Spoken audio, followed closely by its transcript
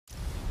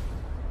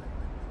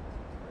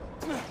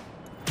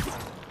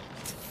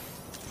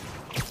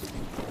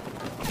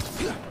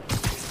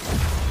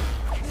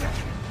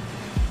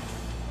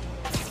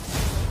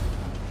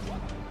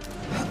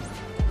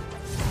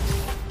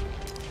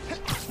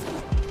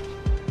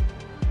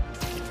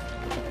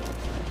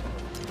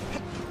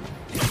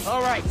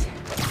All right,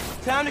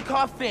 time to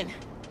call Finn.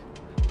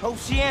 Hope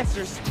she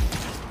answers.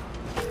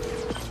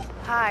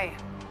 Hi,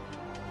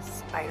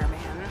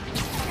 Spider-Man.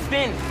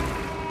 Finn,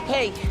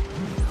 hey,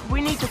 we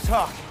need to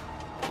talk.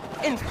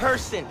 In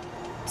person.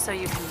 So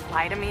you can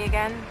lie to me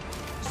again?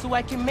 So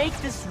I can make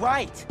this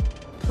right.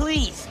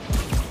 Please.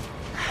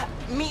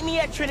 Meet me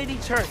at Trinity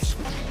Church.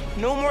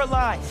 No more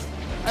lies.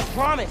 I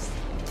promise.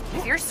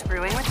 If you're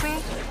screwing with me...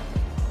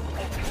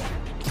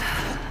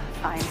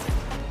 Fine.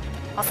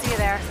 I'll see you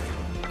there.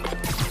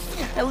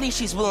 At least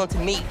she's willing to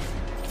meet.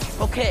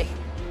 Okay,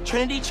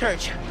 Trinity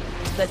Church.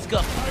 Let's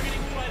go.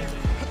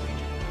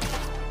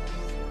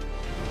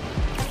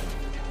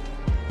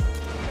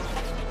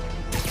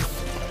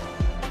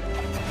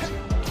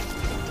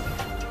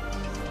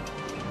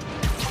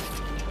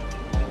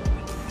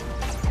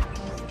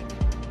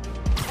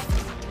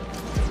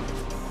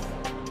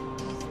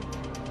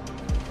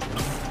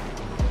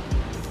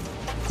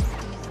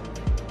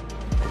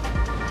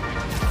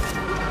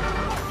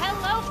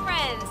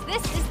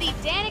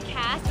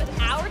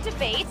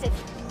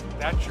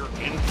 That's your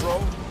intro?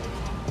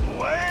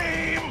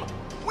 Lame!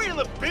 We in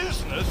the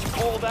business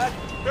call that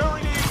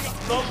burying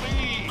the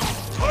lead.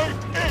 Type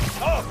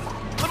it up!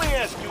 Let me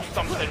ask you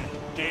something,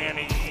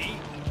 Danny.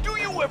 Do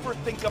you ever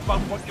think about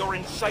what you're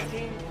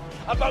inciting?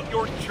 About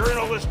your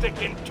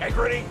journalistic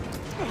integrity?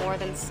 More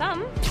than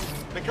some.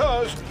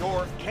 Because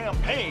your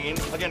campaign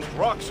against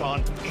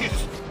Roxxon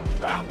is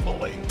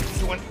baffling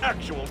to an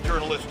actual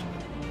journalist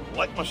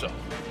like myself.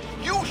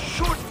 You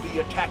should be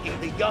attacking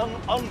the young,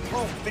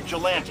 unproved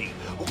vigilante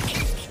who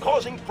keeps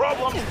causing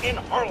problems in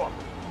Harlem.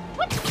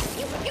 What?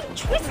 You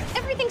twist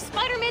everything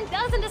Spider-Man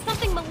does into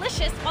something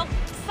malicious while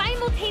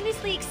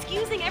simultaneously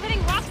excusing everything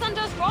Roxxon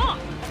does wrong.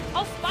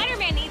 All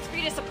Spider-Man needs for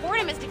you to support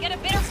him is to get a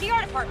better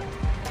PR department.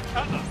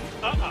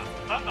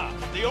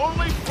 The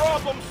only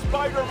problem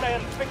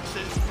Spider-Man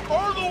fixes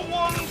are the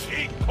ones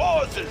he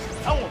causes.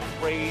 I won't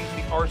praise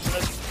the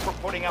arsonist for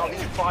putting out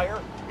his fire.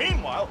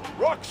 Meanwhile,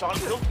 Roxxon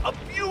built a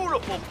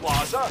beautiful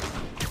plaza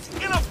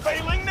in a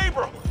failing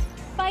neighborhood.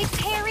 By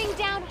tearing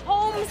down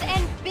homes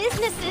and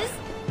businesses,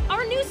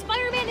 our new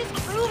Spider-Man is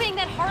proving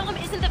that Harlem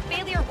isn't the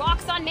failure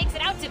Roxxon makes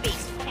it out to be.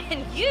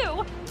 And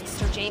you,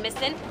 Mr.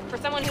 Jameson, for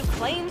someone who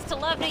claims to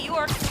love New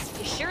York,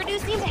 you sure do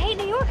seem to hate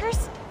New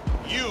Yorkers.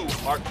 You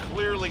are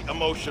clearly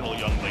emotional,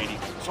 young lady,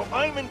 so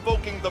I'm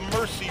invoking the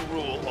mercy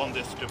rule on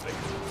this debate.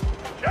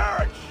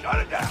 Jared, shut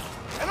it down!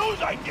 And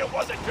whose idea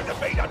was it to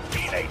debate a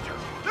teenager?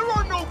 There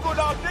are no good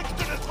optics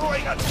to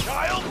destroying a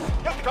child!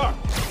 Get the car!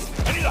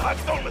 I need a hot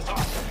stone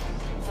massage!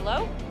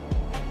 Hello?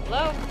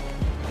 Hello?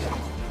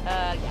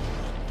 Yeah.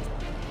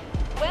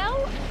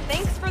 Well,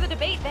 thanks for the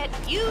debate that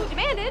you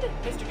demanded,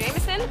 Mr.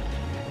 Jameson.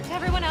 To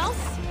everyone else,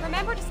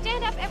 remember to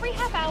stand up every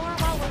half hour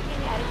while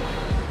working at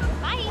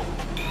it. Bye!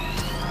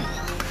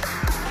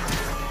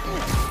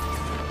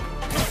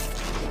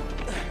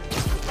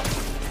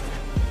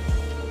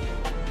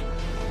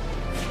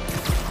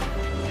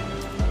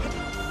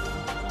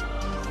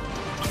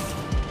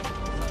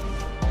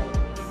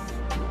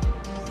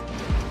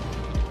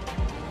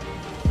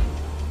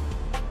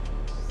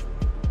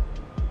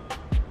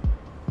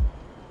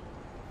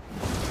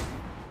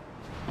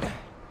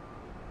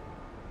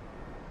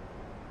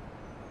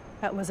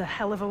 That was a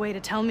hell of a way to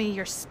tell me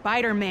you're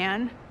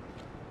Spider-Man.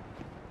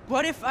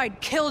 What if I'd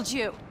killed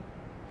you?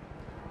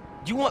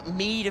 You want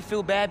me to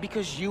feel bad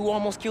because you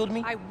almost killed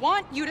me? I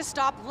want you to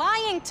stop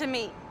lying to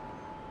me.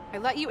 I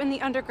let you in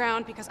the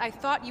underground because I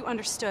thought you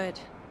understood.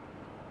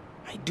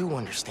 I do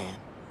understand.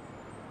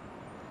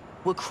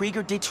 What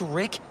Krieger did to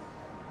Rick?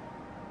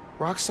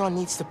 Roxxon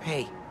needs to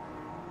pay.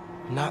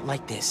 Not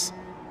like this.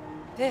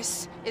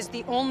 This is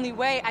the only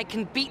way I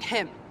can beat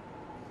him.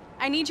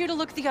 I need you to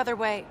look the other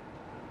way.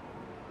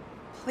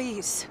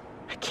 Please.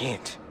 I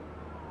can't.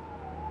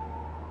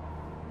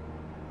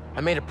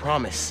 I made a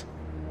promise.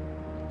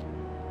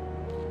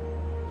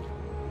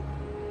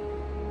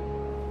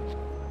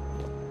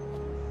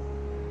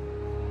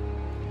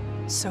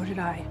 So did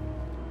I.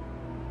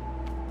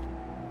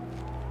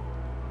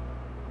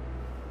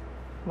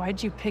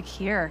 Why'd you pick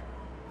here?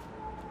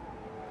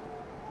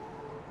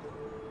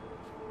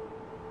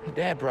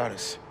 Dad brought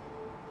us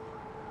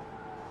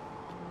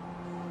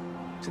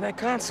to that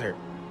concert.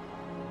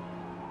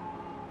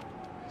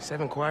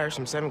 7 choirs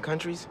from 7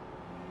 countries.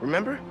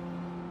 Remember?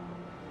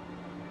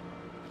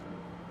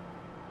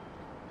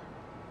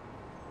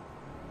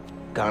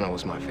 Ghana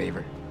was my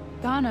favorite.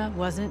 Ghana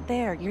wasn't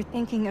there. You're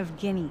thinking of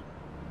Guinea.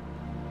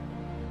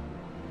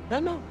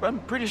 No, I'm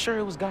pretty sure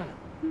it was Ghana.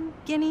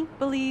 Guinea,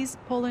 Belize,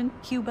 Poland,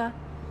 Cuba.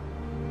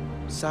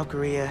 South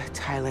Korea,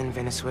 Thailand,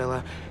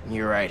 Venezuela.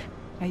 You're right.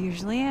 I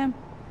usually am.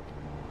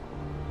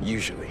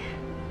 Usually.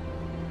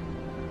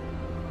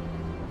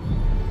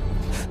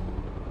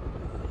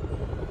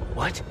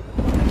 What?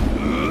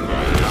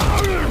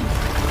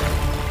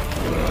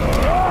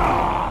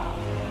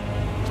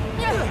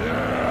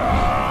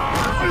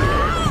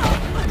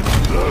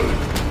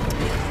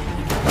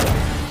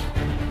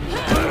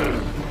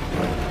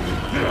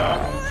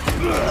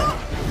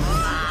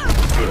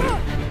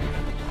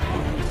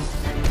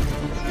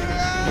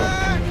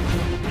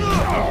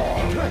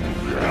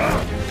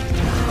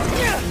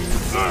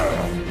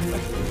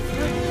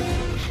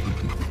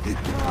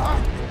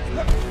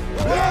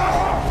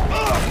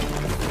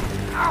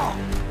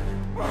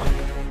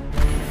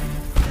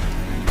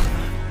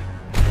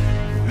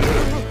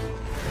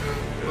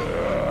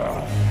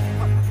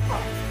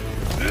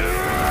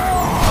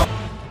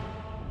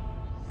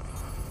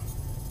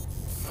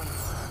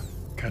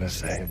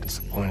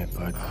 disappointed,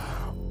 bud.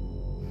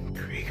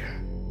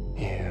 Krieger.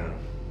 Yeah.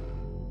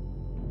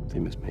 See,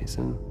 Miss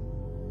Mason?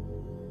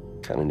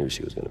 Kinda knew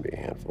she was gonna be a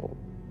handful.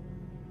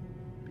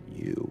 But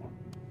you...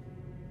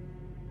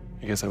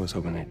 I guess I was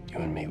hoping that you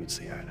and me would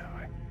see eye to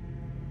eye.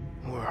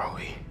 Where are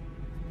we?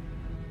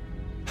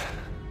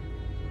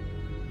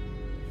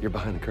 You're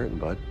behind the curtain,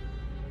 bud.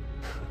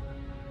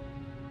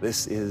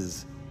 This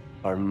is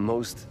our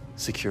most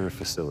secure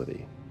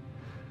facility.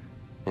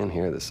 And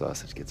here the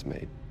sausage gets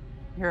made.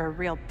 You're a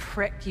real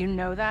prick, you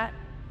know that?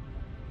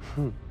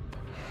 You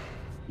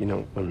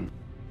know, when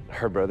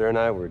her brother and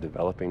I were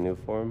developing new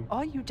form,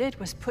 All you did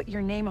was put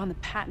your name on the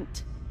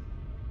patent.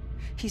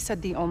 He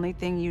said the only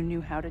thing you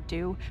knew how to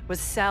do was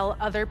sell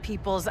other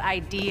people's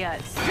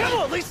ideas. Yeah,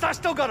 well, at least I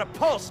still got a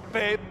pulse,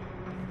 babe.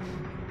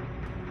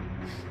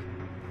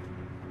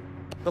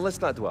 but let's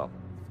not dwell,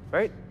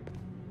 right?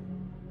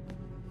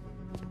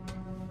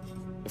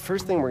 The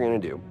first thing we're gonna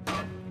do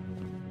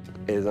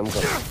is I'm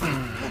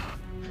gonna...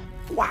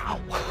 Wow!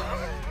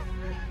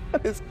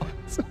 That is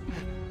awesome.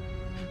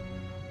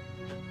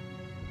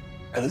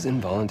 Are those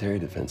involuntary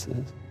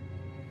defenses?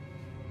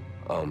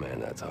 Oh man,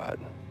 that's hot.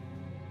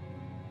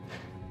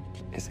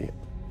 You see,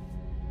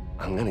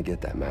 I'm gonna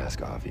get that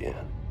mask off you.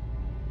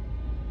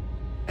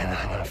 And then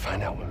I'm gonna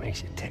find out what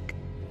makes you tick.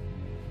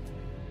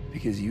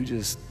 Because you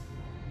just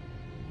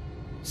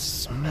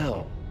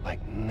smell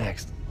like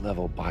next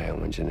level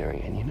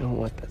bioengineering. And you know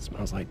what that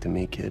smells like to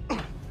me, kid?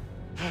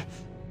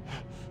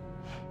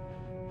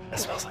 That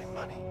smells like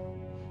money.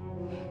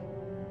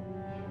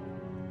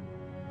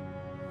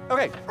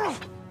 Okay,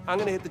 I'm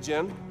gonna hit the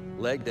gym.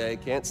 Leg day,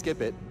 can't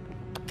skip it.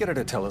 Get her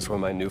to tell us where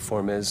my new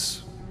form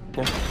is.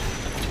 Yeah.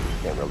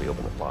 Can't really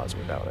open the plaza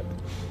without it.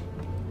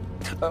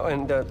 Oh,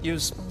 and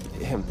use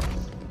him.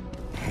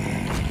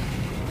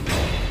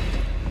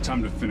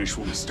 Time to finish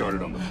what we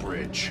started on the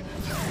bridge.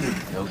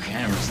 No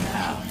cameras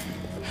now.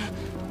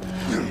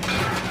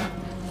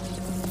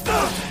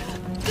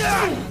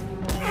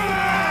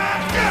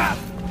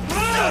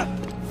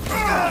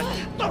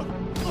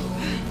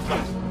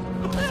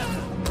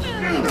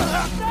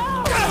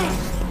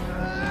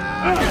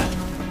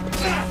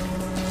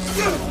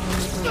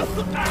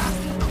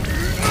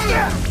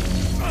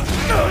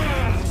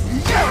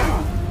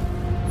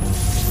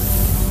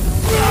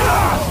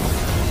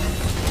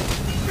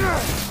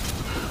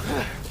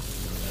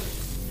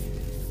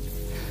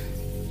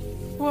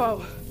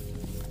 Whoa.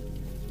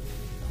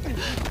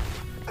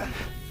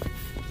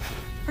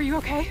 Are you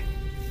okay?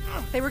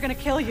 They were gonna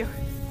kill you.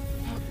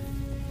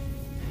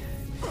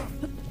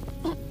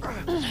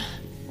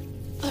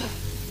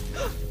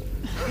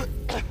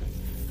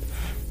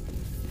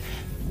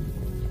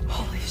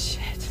 Holy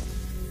shit.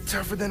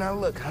 Tougher than I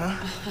look, huh?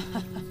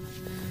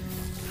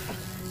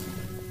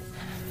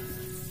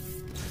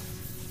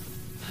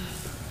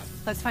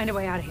 Let's find a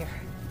way out of here.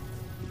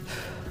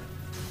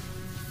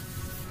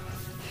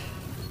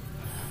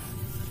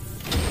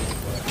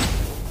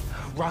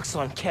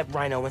 Roxxon kept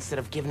Rhino instead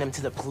of giving him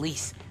to the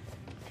police.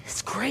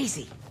 It's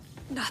crazy.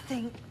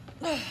 Nothing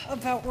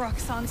about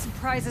Roxxon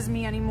surprises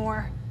me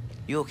anymore.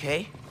 You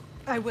okay?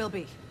 I will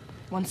be,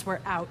 once we're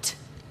out.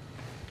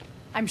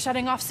 I'm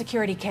shutting off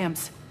security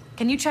cams.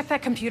 Can you check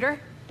that computer?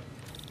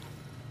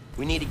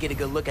 We need to get a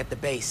good look at the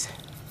base,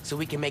 so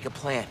we can make a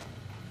plan.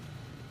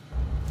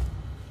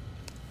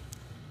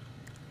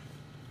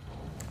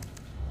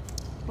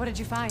 What did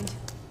you find?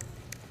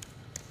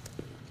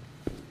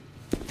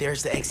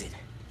 There's the exit,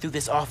 through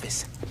this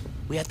office.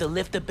 We have to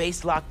lift the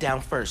base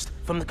lockdown first,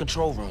 from the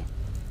control room.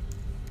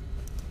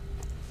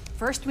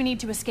 First, we need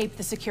to escape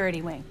the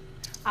security wing.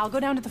 I'll go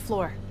down to the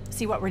floor,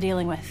 see what we're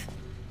dealing with.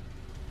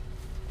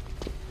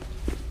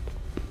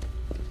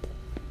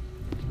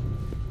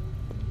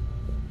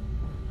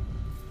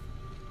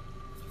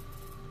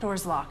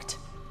 Door's locked.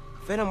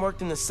 Venom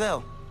worked in the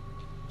cell.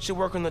 Should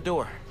work on the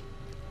door.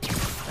 I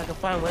can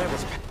find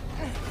whatever's...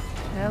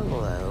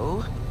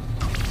 Hello?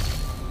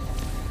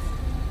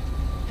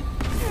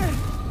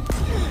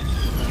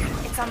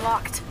 It's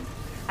unlocked.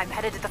 I'm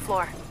headed to the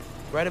floor.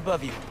 Right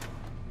above you.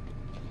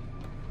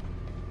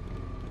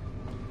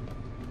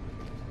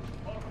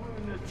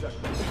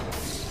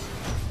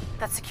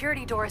 That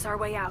security door is our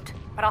way out,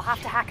 but I'll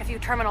have to hack a few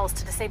terminals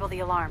to disable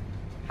the alarm.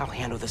 I'll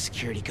handle the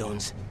security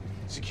goons.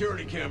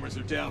 Security cameras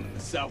are down in the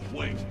south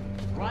wing.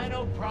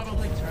 Rhino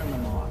probably turned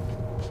them off.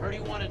 Heard he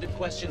wanted to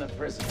question the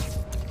prisoners.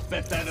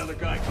 Bet that other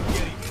guy can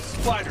get even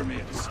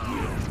SpiderMan to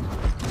squeal.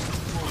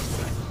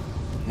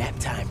 Nap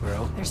time,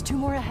 bro. There's 2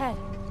 more ahead.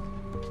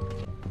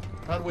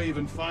 How'd we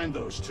even find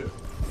those two?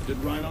 Did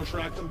Rhino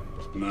track them?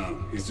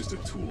 No, he's just a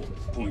tool.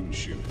 Point and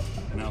shoot.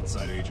 An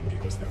outside agent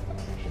gave us their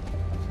information.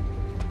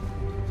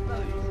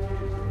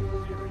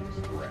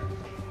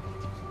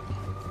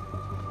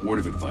 Word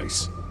of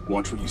advice.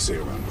 Watch what you say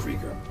around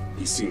Krieger.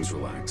 He seems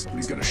relaxed, but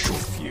he's got a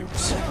short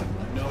fuse.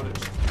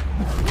 Noticed.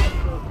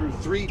 Through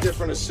 3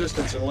 different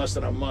assistants in less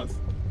than a month.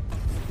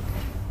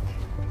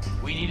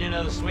 We need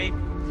another sweep.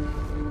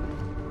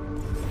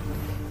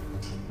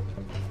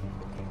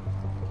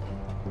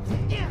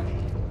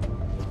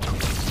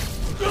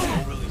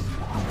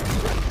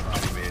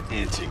 Spider-Man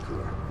inching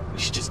for. We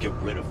should just get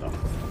rid of them.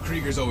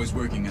 Krieger's always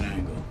working an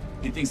angle.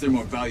 He thinks they're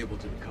more valuable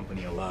to the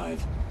company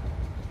alive.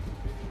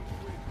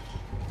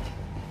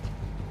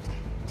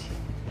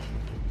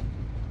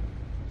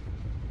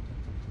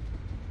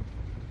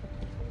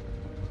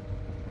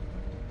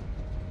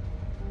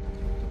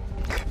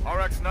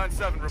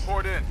 RX-97,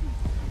 report in.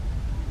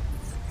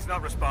 He's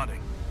not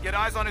responding. Get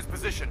eyes on his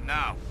position,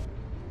 now.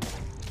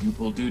 You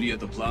pull duty at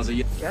the plaza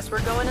yet? Guess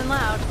we're going in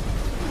loud.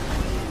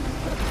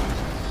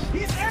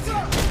 He's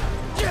extra!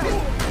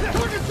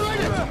 Target's right!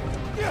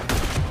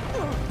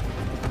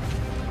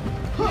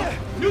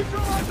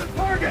 Neutralize the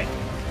target!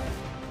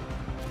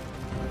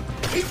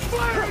 He's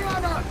firing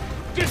on us!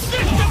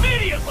 Desist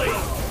immediately!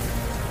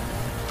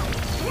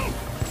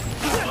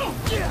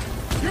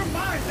 You're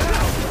mine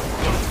now!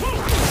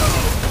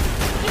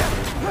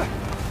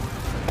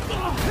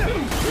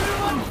 You're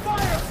on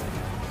fire!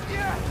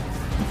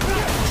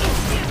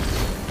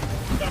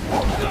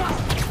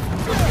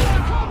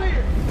 Come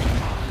here!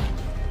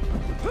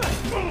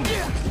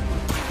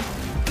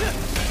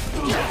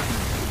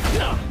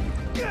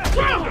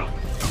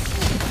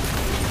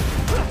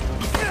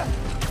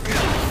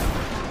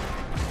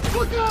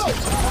 Look out!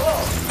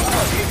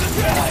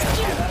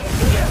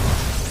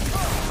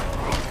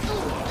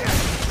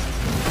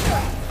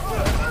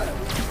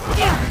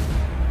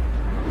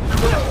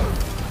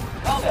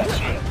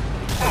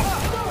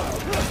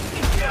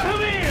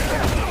 Come here!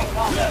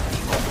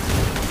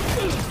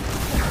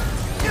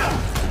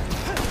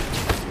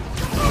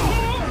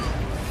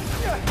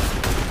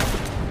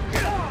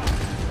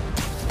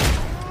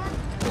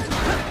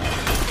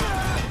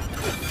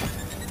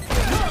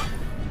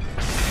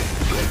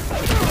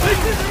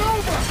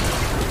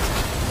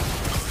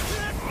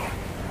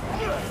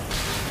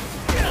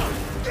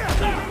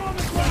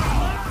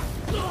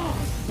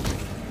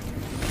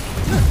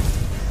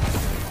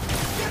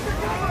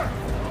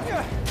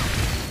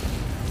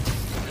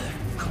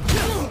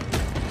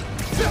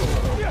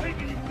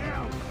 Taking you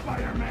down,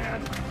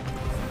 Spider-Man!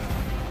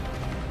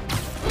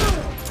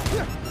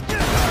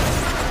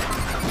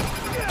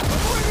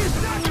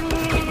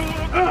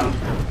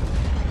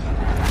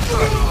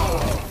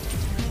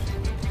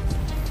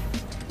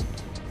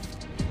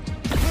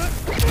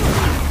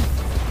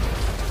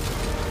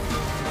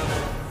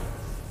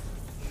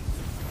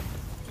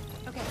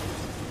 Okay,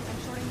 I'm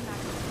shorting the back.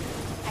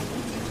 I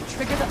need you to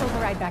trigger the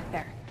override back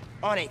there.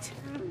 On it.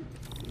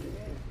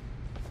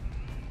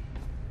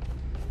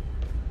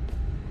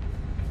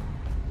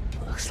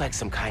 Looks like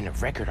some kind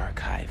of record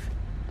archive.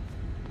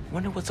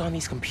 Wonder what's on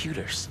these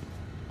computers.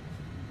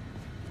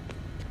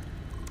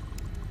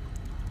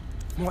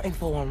 More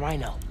info on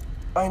Rhino.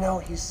 I know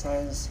he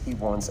says he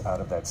wants out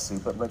of that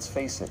suit, but let's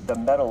face it, the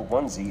metal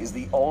onesie is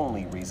the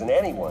only reason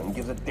anyone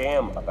gives a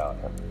damn about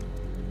him.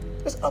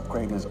 Just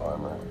upgrade his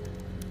armor.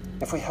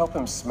 If we help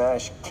him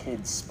smash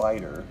Kid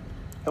Spider,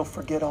 he'll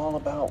forget all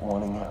about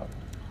wanting out.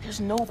 There's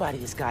nobody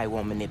this guy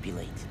won't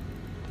manipulate.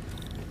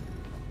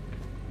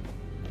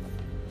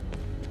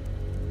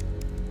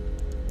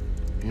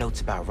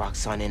 Notes about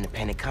Roxxon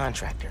independent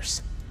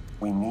contractors.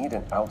 We need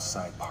an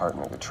outside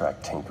partner to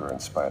track Tinker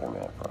and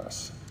Spider-Man for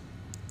us.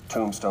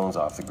 Tombstone's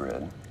off the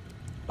grid.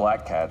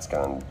 Black Cat's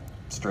gone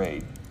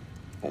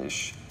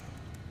straight-ish.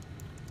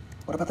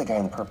 What about the guy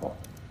in the purple?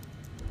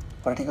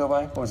 What did he go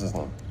by? What was his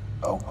name?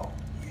 Oh,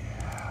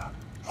 yeah.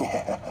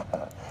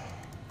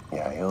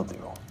 Yeah, he'll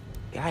do.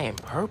 Guy in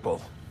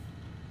purple?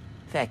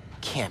 That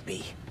can't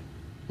be.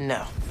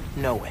 No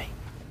way.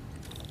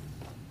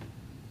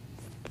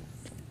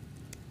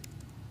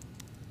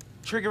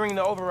 Triggering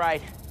the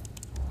override.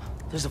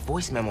 There's a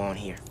voice memo on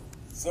here.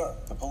 Sir,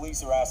 the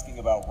police are asking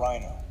about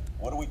Rhino.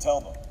 What do we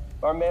tell them?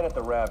 Our man at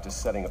the raft is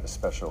setting up a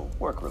special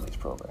work release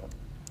program.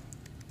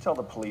 Tell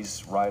the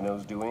police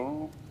Rhino's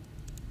doing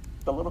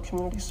a little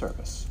community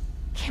service.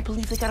 Can't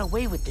believe they got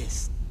away with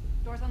this.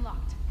 Door's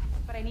unlocked,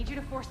 but I need you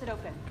to force it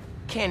open.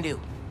 Can do.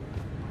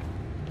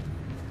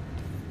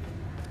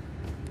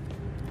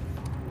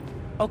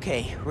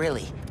 Okay,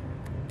 really.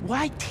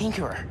 Why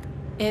Tinkerer?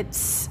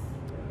 It's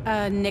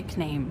a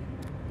nickname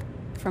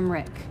from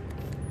Rick.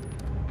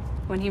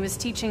 When he was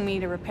teaching me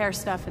to repair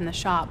stuff in the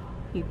shop,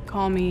 he'd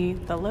call me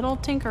the Little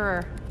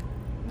Tinkerer.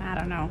 I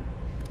don't know.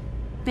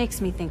 Makes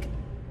me think.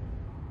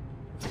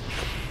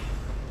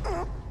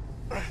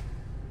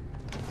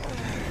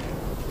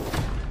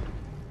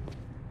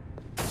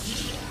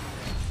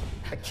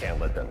 I can't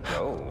let them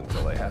go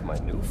until I have my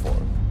new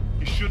form.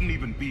 You shouldn't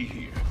even be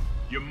here.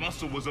 Your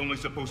muscle was only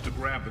supposed to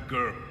grab the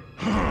girl.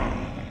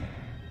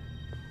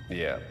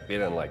 Yeah, he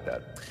didn't like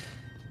that.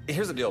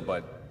 Here's the deal,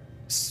 bud.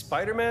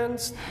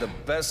 Spider-Man's the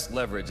best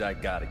leverage I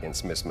got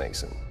against Miss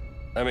Mason.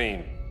 I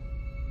mean,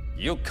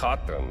 you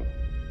caught them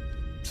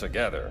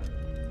together.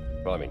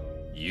 Well, I mean,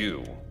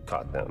 you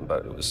caught them,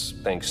 but it was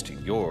thanks to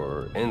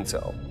your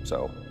intel,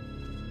 so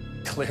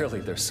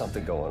clearly there's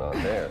something going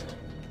on there.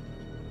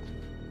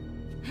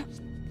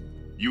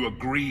 You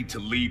agreed to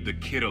leave the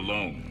kid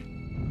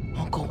alone.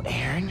 Uncle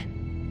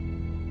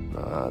Aaron?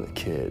 Ah, the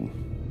kid.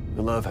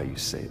 I love how you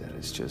say that.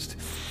 It's just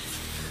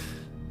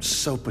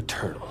so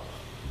paternal.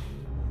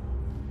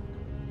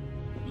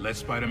 Let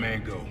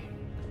Spider-Man go,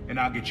 and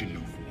I'll get you new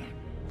form.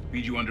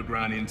 Feed you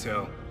underground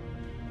intel,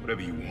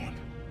 whatever you want.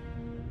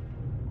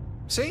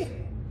 See?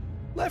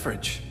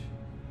 Leverage.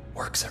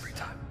 Works every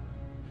time.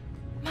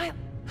 Miles,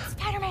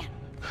 Spider-Man.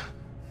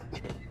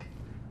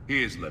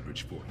 Here's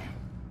leverage for you.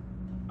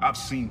 I've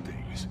seen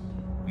things.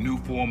 New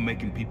form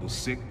making people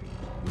sick.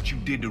 What you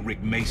did to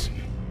Rick Mason.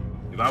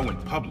 If I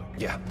went public...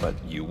 Yeah, but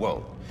you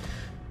won't.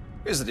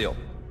 Here's the deal.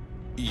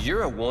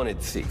 You're a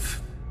wanted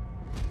thief.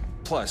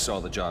 Plus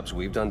all the jobs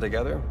we've done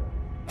together.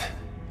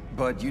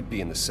 But you'd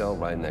be in the cell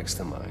right next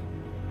to mine.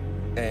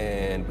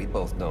 And we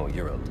both know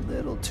you're a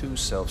little too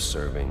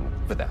self-serving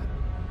for that.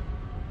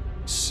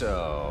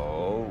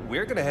 So,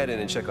 we're gonna head in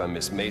and check on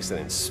Miss Mason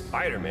and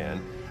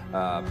Spider-Man,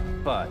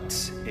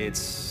 but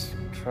it's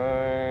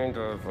kind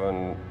of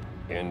an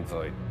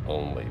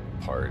invite-only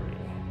party.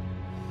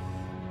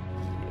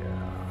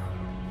 Yeah.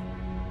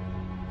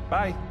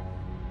 Bye.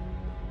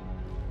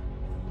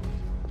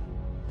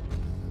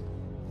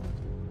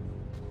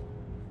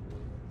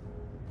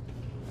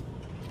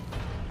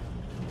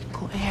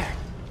 Claire.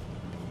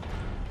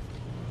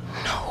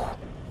 No.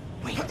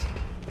 Wait.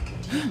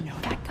 Do you know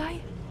that guy?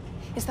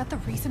 Is that the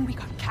reason we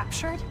got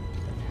captured?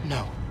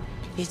 No.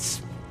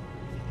 It's...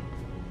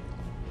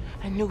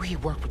 I knew he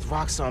worked with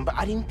Roxxon, but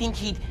I didn't think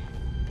he'd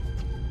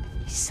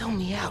sell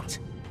me out.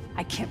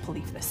 I can't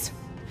believe this.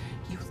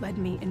 You led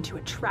me into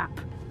a trap.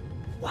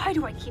 Why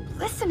do I keep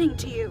listening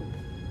to you?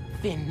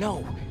 Finn,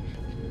 no.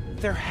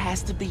 There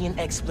has to be an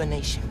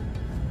explanation.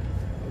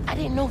 I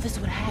didn't know this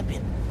would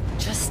happen.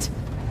 Just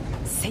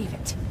save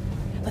it.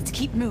 Let's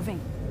keep moving.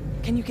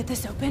 Can you get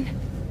this open?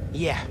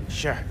 Yeah,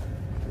 sure.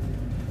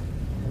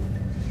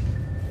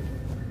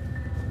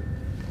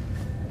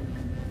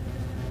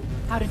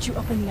 How did you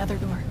open the other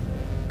door?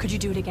 Could you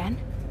do it again?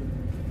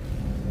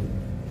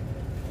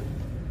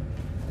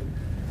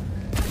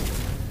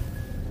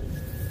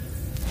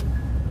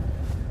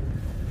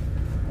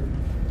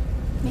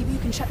 Maybe you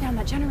can shut down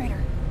that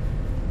generator.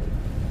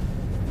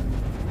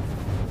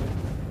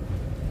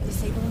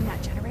 Disabling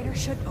that generator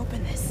should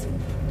open this.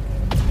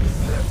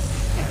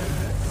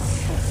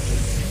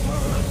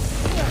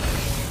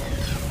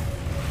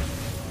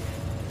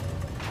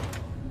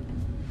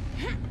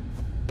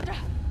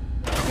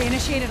 They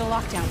initiated a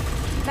lockdown.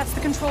 That's the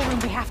control room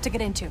we have to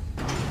get into.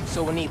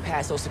 So we'll need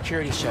past those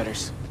security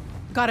shutters.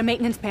 Got a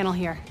maintenance panel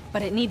here,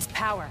 but it needs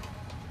power.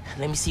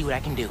 Let me see what I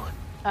can do.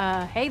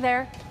 Hey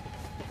there.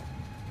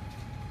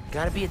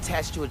 Gotta be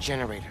attached to a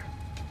generator.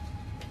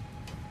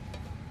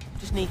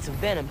 Just need some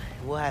venom,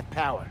 and we'll have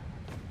power.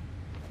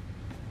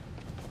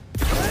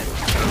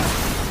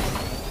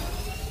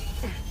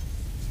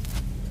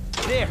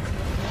 There!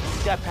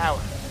 Got power.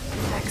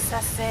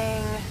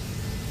 Accessing...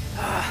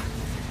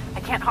 I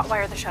can't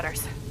hotwire the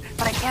shutters,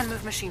 but I can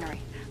move machinery,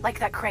 like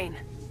that crane.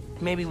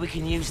 Maybe we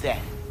can use that.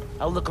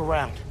 I'll look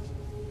around.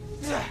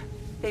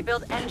 They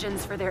build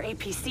engines for their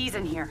APCs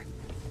in here.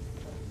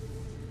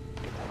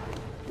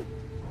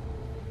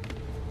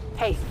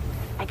 Hey,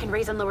 I can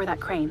raise and lower that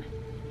crane.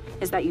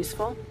 Is that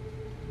useful?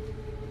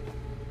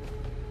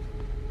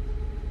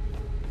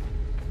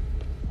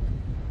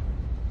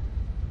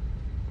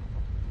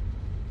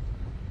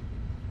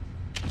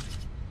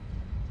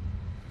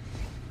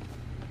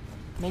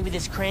 Maybe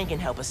this crane can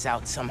help us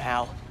out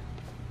somehow.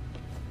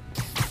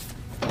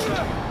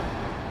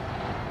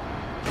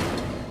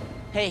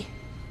 Hey,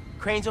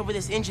 crane's over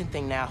this engine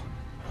thing now.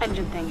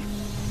 Engine thing.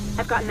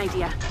 I've got an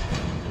idea.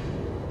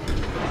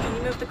 Can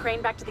you move the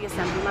crane back to the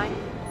assembly line?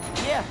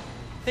 Yeah,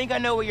 think I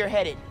know where you're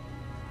headed.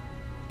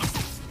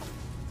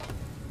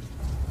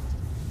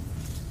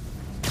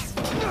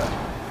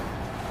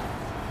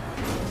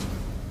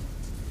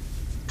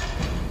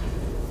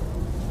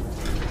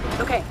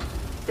 Okay,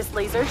 this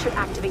laser should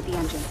activate the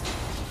engine.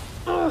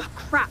 Oh,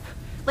 crap.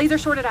 Laser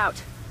shorted out.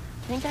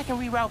 Think I can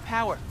reroute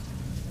power.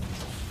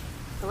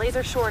 The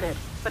laser shorted,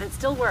 but it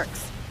still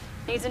works.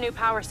 Needs a new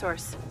power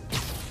source.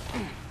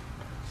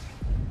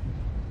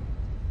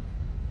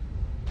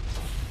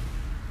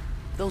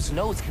 Those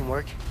nodes can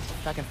work,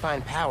 if I can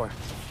find power.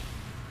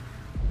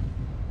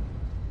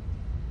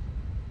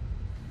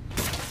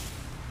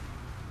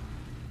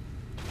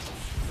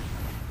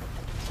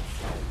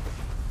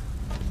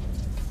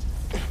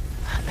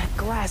 That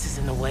glass is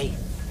in the way.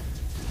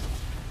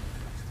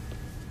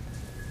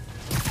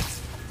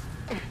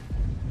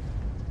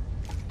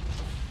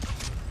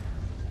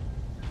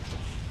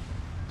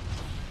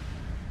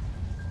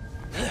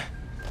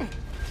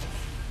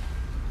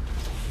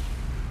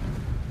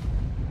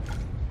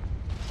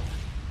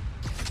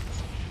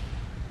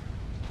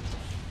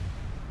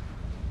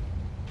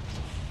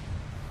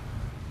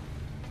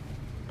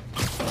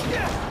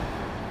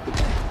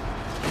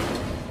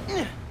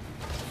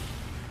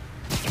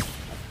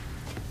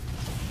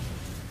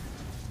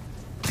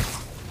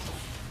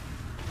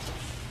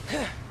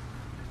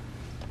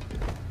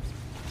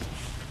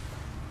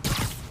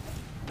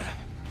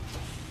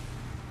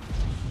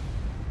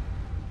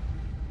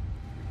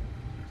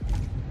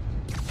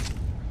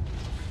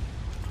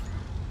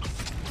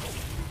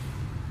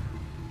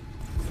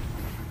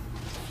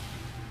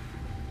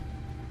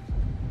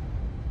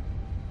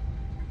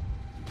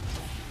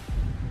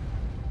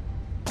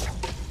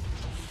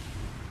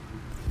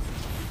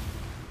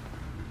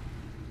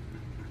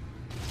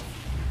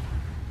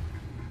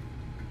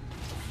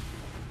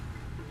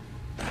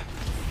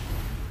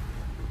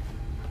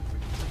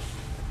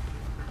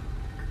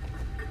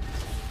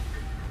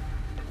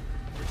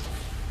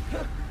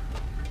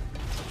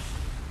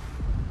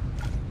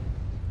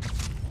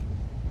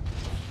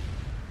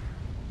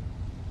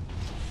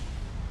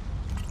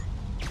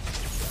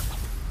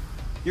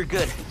 You're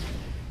good.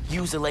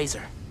 Use a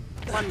laser.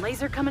 One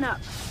laser coming up.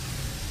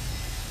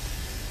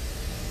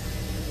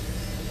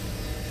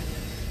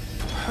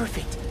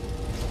 Perfect.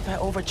 If I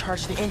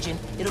overcharge the engine,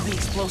 it'll be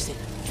explosive.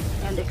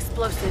 And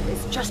explosive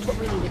is just what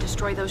we need to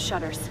destroy those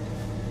shutters.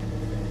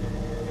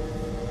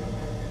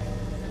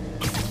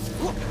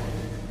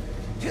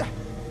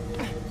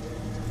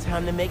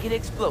 Time to make it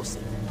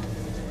explosive.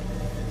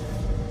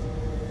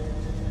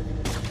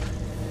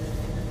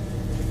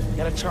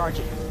 Gotta charge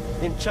it,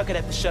 then chuck it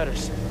at the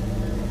shutters.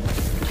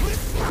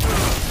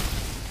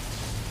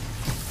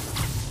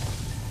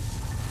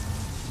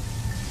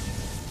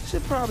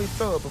 Should probably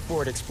throw it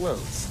before it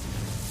explodes.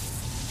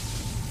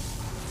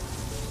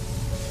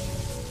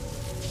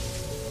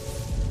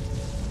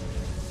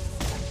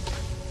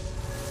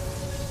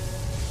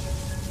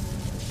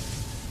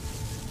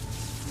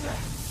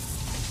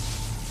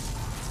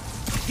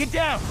 Get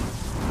down!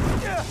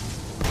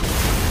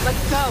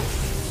 Let's go.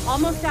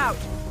 Almost out.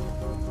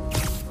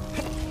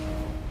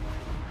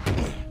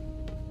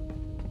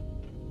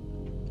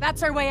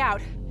 That's our way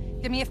out.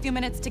 Give me a few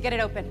minutes to get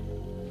it open.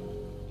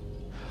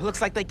 Looks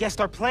like they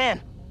guessed our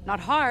plan. Not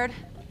hard.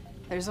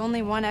 There's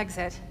only one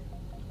exit.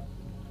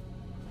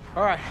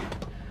 All right,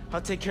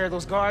 I'll take care of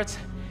those guards.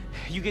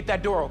 You get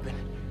that door open.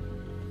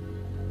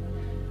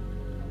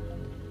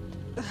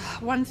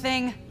 One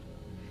thing.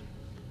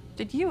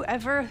 Did you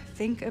ever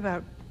think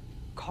about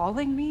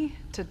calling me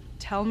to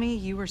tell me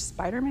you were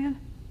Spider-Man?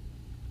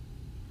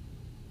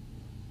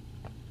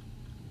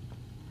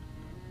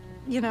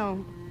 You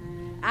know,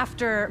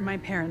 after my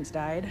parents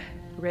died,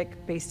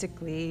 Rick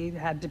basically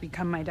had to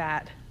become my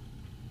dad.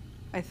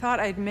 I thought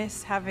I'd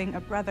miss having a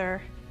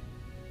brother,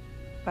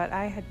 but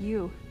I had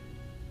you.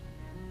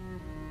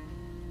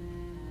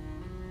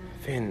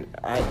 Finn,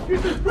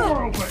 Keep this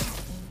door open!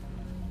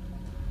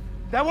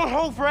 That won't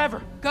hold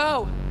forever!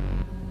 Go!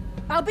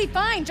 I'll be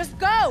fine, just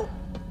go!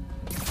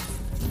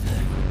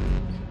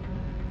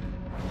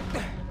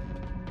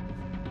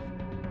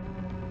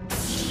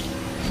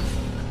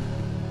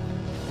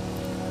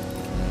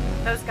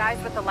 Those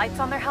guys with the lights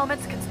on their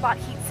helmets can spot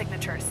heat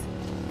signatures.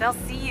 They'll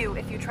see you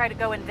if you try to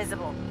go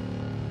invisible.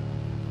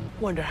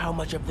 Wonder how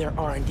much of their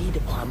R&D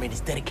department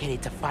is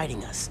dedicated to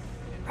fighting us.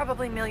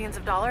 Probably millions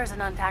of dollars in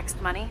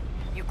untaxed money.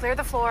 You clear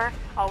the floor,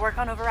 I'll work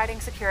on overriding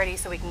security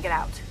so we can get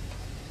out.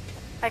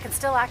 I can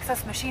still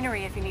access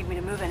machinery if you need me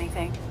to move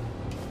anything.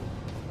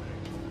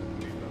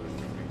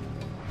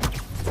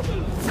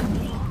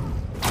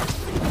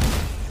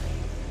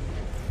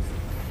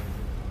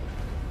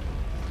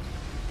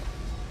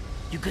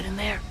 You good in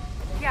there?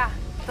 Yeah,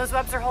 those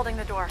webs are holding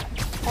the door.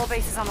 Whole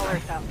base is on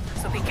alert though,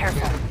 so be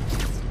careful.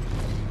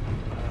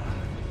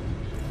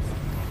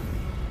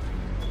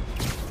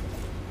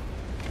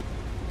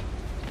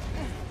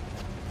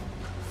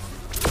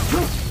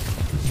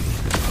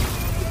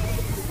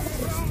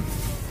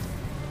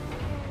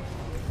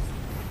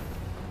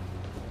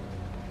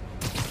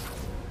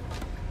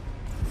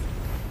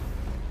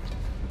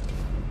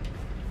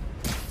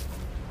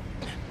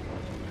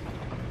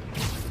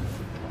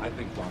 I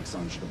think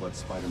Roxxon should have let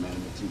Spider-Man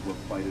and the team work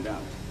fight it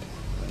out.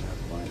 Then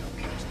have Rhino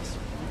catch the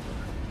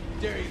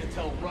survivor. Dare you to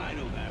tell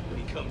Rhino that when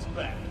he comes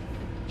back.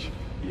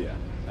 Yeah,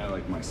 I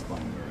like my spine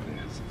where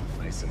it is.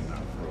 Nice and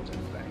not broken,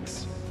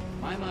 thanks.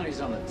 My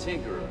money's on the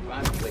Tinkerer if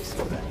I'm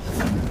placing bets.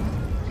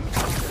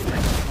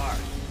 Smart.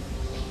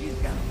 He's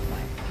got a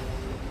plan.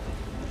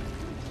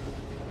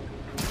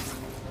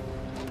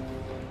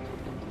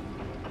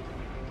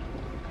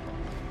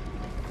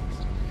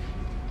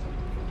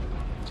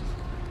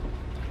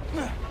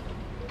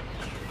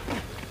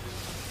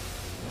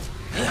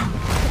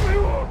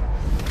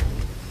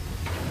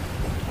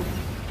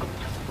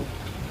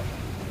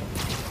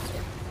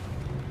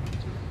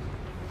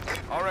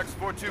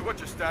 RX-42, what's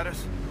your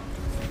status?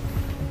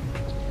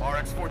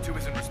 RX-42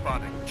 isn't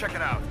responding. Check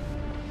it out.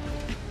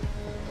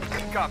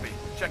 Copy.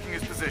 Checking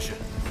his position.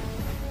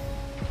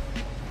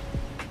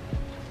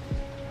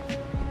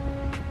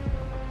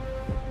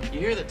 You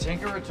hear the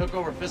Tinkerer took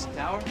over Fisk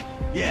Tower?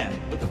 Yeah,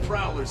 but the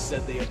Prowlers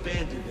said they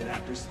abandoned it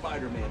after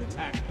Spider-Man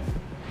attacked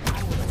them.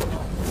 I would have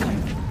known.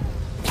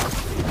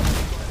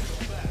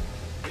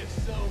 If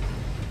so,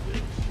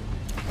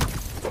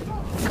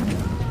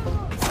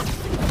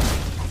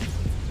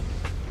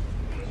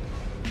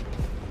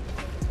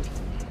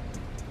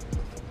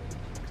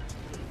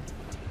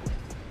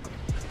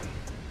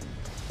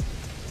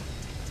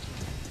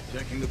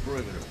 checking the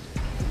perimeter.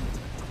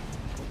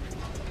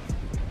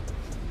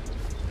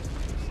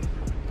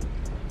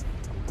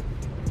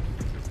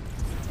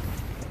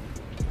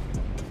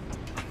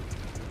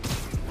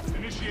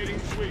 Initiating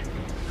sweep.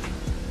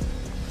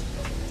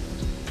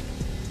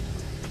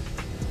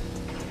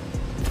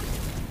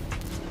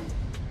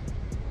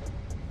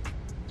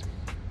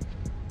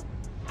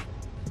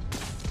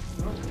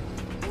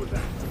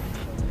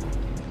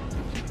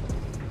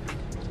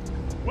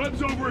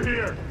 Web's over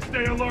here.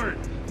 Stay alert.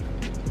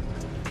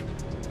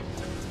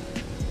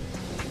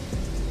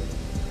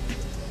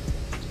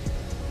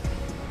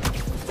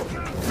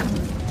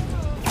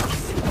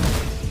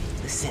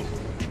 Listen,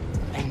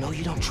 I know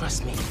you don't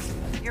trust me.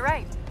 You're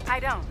right. I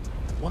don't.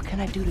 What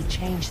can I do to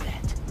change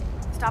that?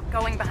 Stop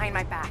going behind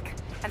my back.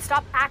 And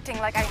stop acting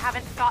like I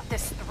haven't thought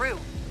this through.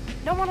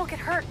 No one will get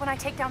hurt when I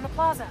take down the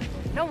plaza.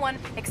 No one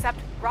except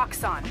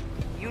Roxxon.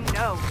 You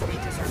know they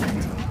deserve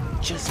it.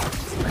 Just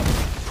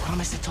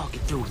promise to talk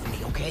it through with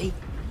me, okay?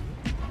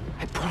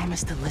 I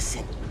promise to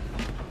listen.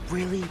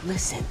 Really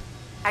listen.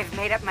 I've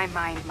made up my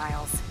mind,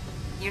 Miles.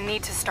 You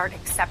need to start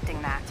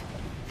accepting that.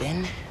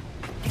 Then,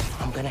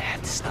 I'm gonna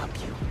have to stop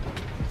you.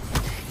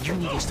 You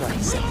need to start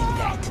accepting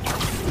that.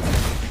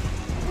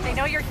 They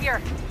know you're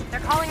here. They're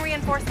calling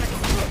reinforcements.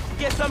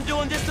 Guess I'm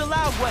doing this the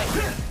loud way.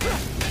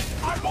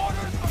 I'm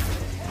ordered.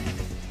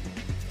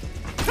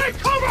 Take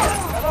cover!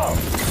 Hello.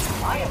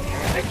 I am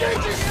here.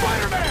 Engaging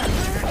Spider-Man!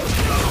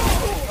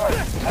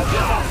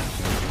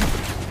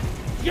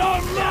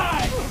 You're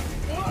mine!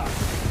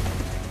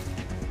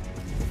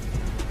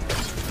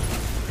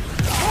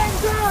 Calm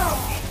down!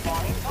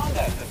 Incoming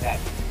combat attack.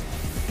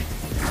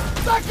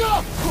 Back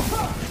up!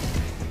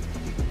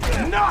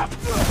 Enough!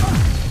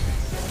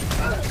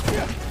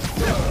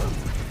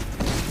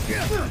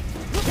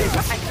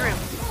 I'm through.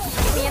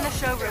 Meet me in the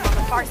showroom on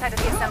the far side of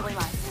the assembly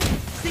line.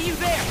 See you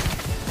there!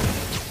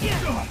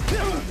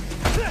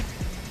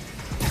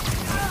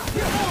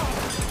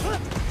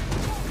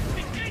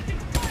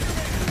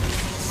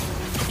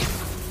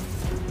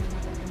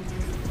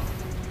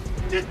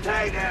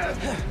 Detain him!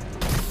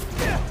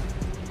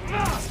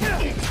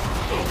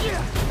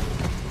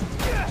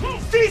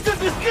 Cease and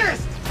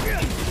desist!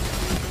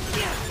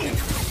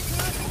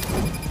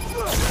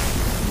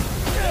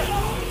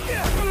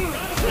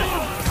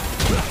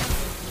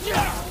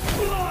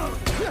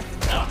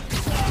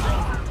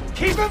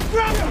 Keep him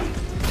grounded!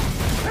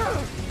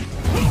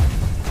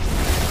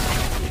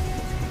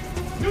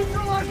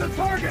 Neutralize the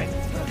target!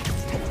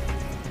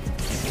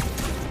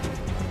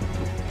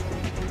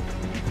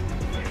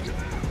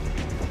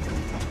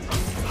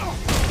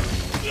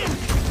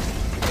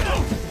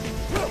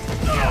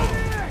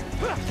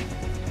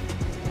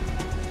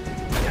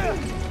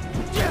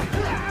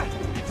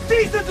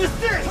 Cease and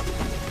desist!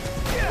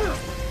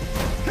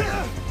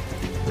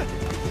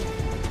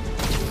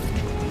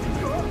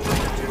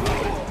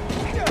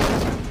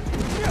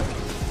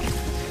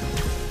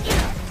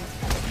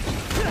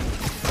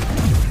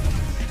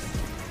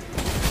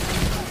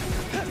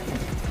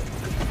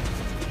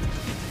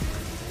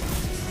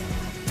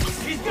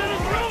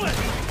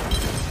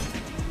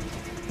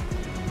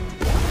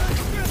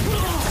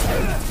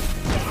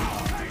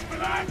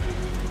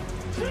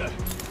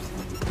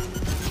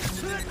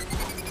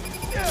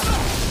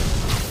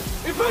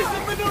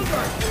 Evasive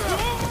maneuver!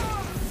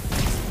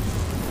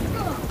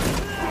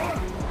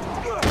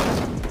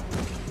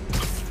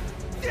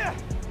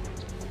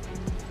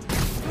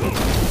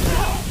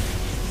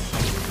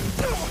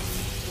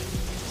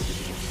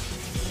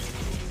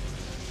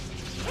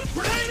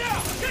 Grenade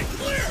out! Get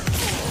clear!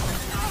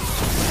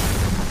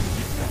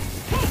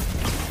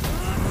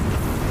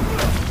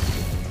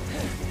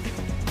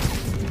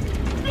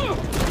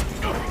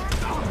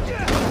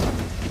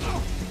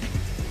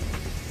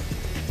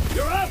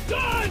 You're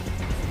outdone!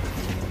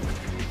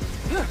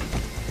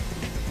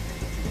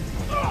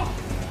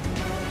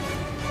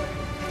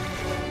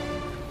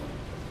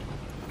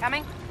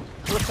 Coming?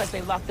 Looks like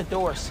they locked the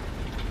doors.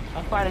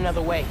 I'll find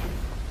another way.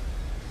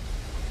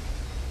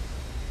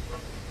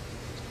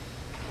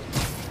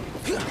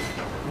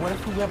 What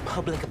if we went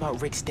public about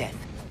Rick's death?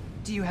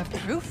 Do you have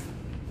proof?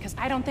 Because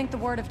I don't think the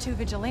word of two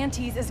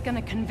vigilantes is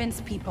gonna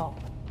convince people.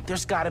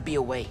 There's gotta be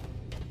a way.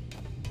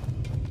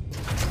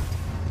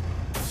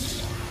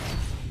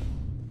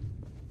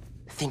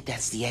 I think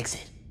that's the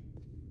exit.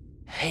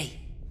 Hey.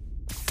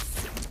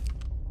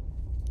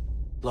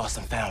 Lost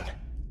and found.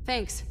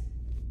 Thanks.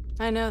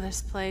 I know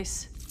this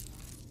place.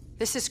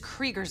 This is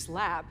Krieger's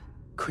lab.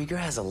 Krieger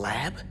has a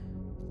lab?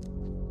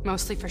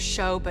 Mostly for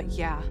show, but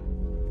yeah.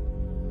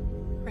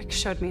 Rick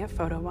showed me a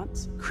photo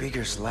once.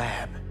 Krieger's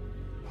lab.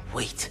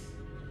 Wait.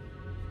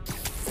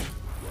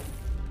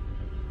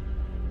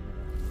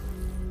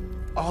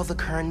 All the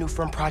current new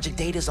firm project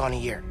data's on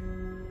here.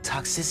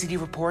 Toxicity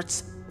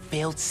reports,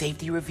 failed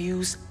safety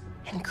reviews,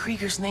 and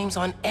Krieger's name's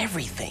on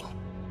everything.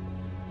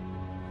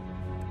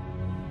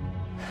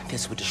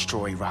 This would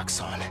destroy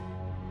Roxxon.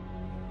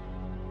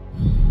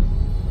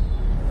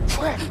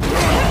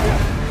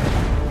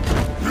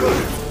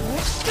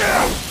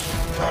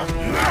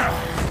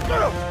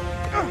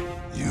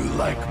 You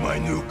like my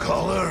new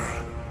color?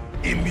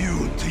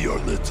 Immune to your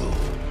little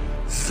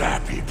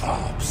zappy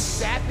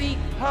pops. Zappy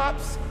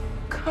Pops?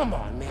 Come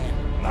on,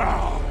 man.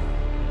 Now,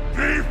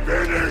 be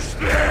finished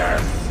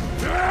this!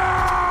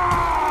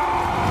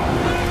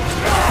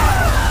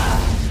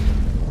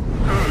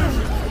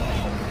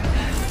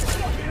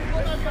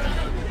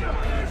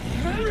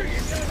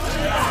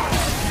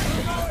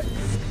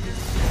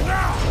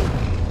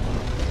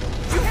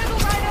 You handle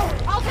Rhino!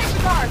 I'll take the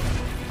guard!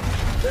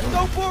 Let's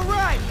go for a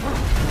ride!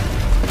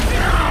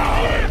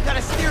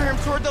 Gotta steer him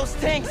toward those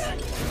tanks.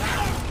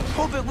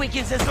 Hope it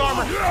weakens his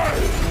armor.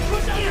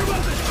 Put down your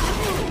weapon!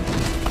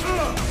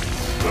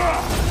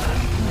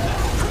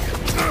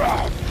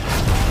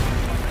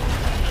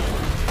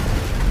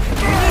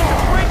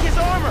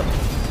 armor!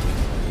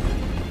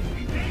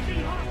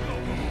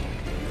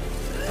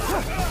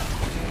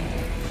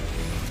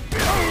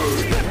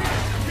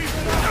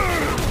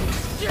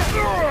 You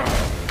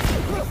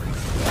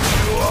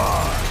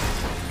are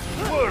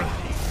worthy.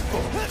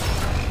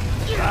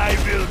 I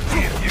will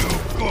give you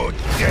good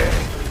death.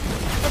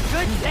 A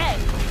good day!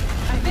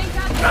 I think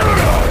that's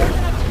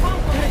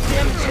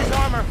Damage his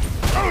armor!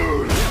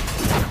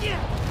 You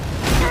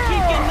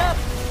keep getting up,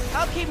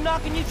 I'll keep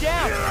knocking you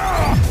down!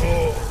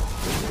 Oh,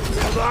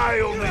 but I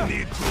only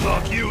need to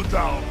knock you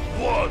down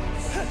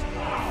once.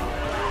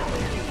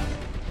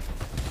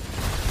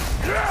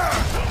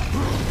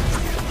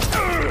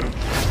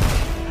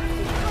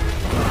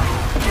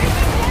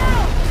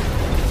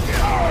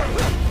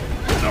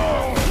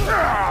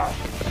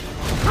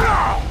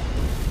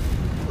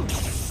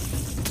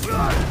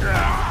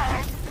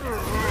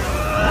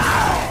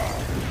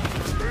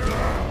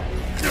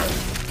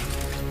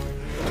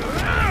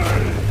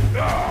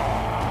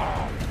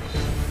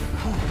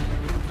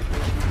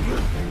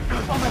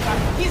 Oh my god,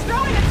 he's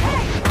throwing a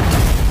tank!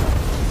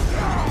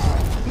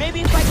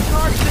 Maybe if I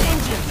charge the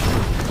engine.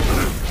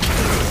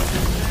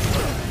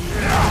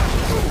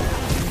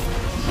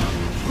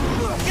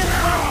 Guess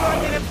Rockstar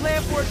didn't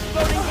plan for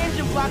exploding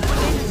engine blocks when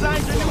they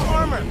designed their new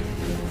armor.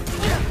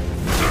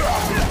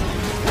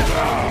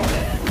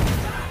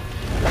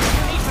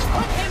 You need to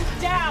put him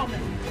down!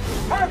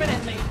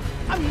 Permanently!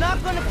 I'm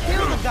not gonna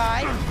kill the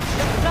guy.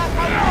 That's not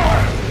how it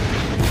works.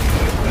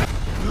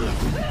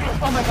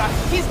 Oh my god,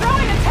 he's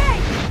throwing a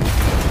tank!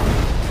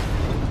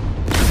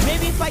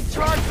 Maybe if I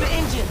charge the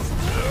engines.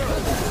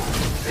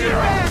 Get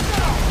back!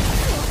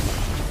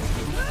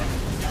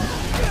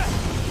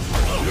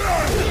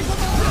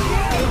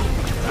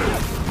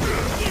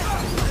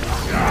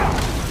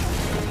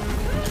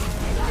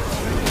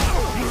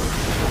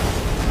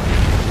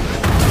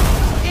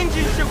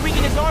 Engines should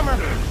weaken his armor.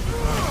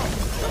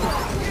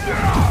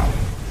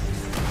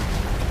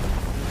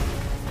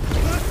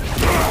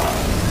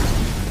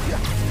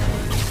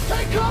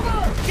 Take cover!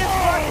 Guess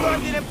Rockstar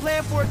didn't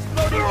plan for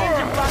exploding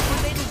engine blocks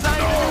when they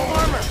designed their new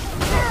armor.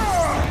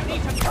 You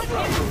need to put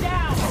him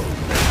down!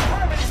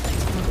 Permanently!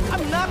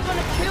 I'm not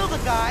gonna kill the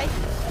guy.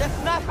 That's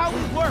not how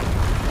we work.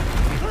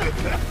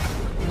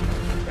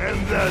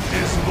 And that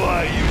is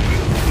why you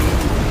will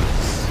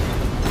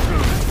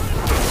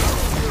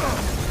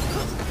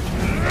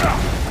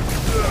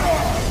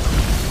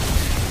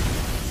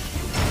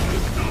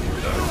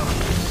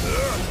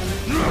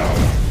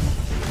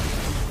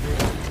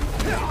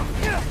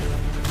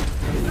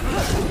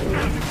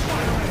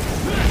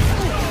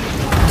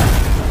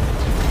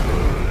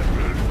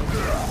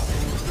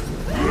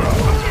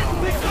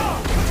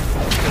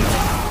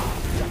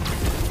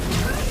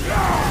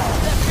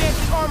That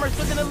fancy armor's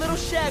looking a little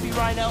shabby,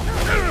 Rhino.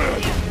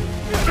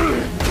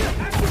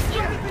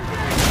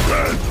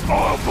 Get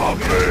off of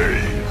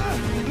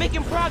me!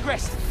 Making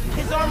progress.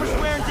 His armor's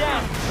wearing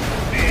down.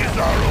 These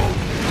are all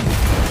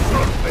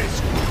surface.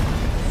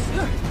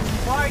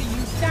 Why do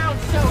you sound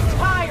so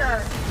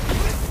tired?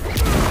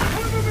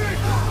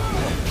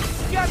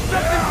 Got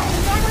something.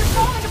 His armor's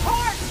falling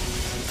apart!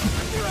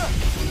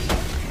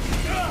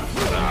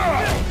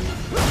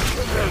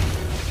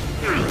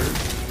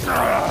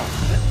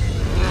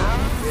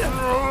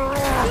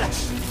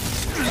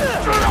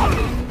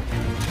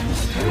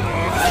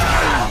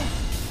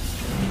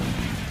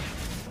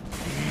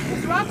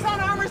 His Roxxon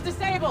armor's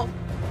disabled.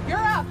 You're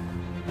up.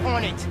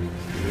 On it.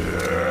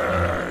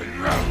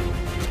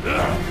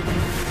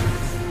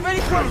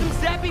 Ready for some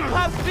zappy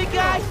pops, big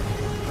guy?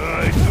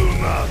 I do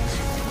not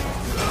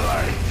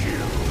like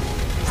you.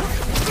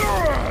 He's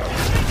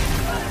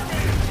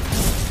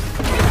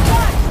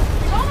done.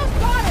 You've almost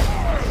got it.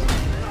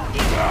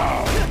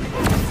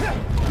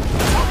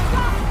 Don't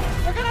stop.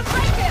 We're gonna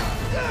break him.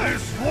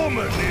 This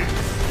woman is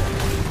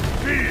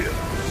fierce.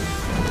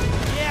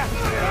 Yeah.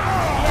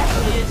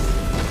 Yeah, he is.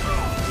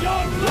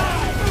 Don't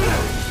lie!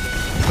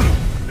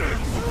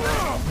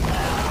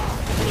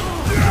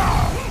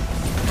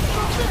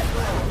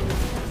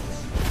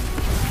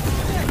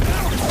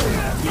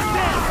 He's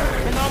down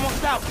and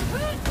almost out.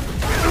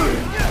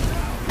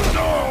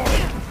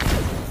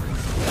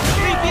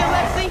 Creepy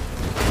Alexi?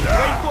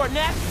 Ready for a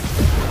nap?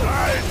 I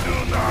do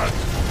not.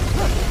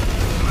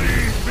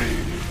 Leave me.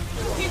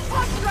 He's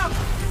punch-drunk.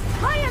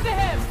 Play into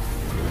him.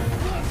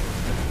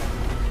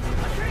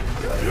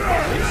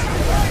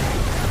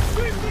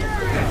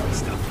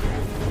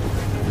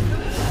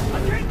 I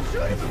can't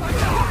shoot him if I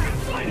can't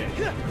fight it!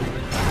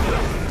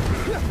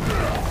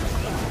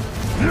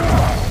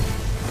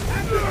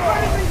 Active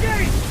fighters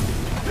engaged!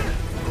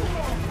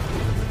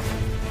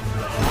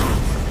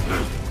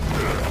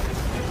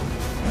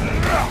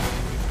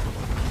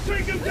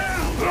 Take him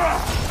down!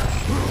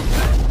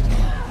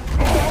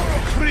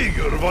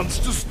 Krieger wants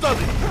to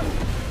study.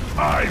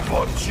 I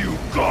want you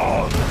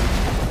gone.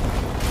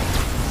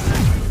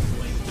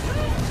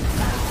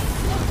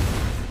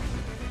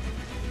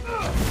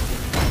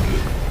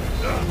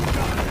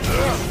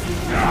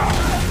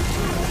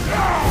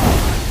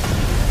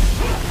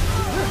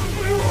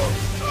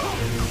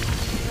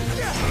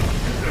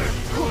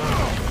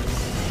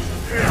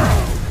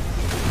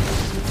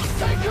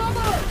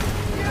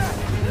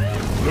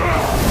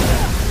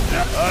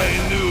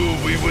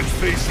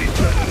 face each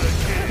other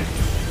again.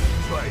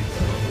 Right.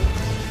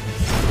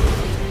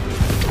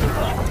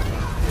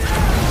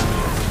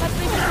 I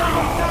think it's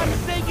almost time to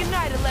say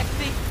goodnight,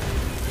 Alexi.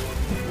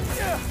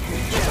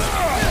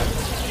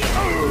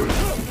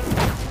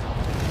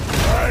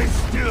 I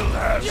still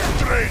have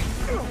strength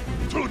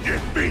to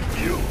defeat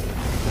you.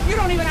 You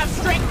don't even have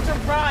strength to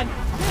run.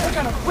 We're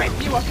gonna rip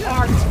you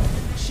apart.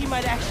 She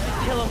might actually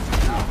kill him.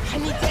 I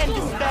need to end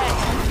this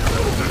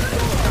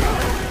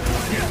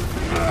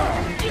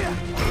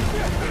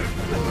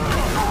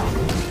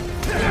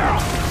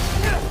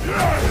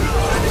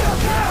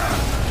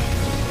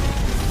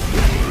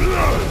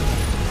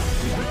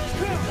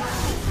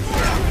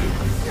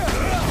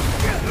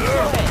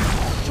Go ahead,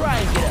 try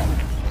and get up.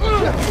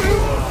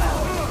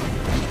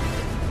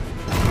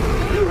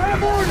 You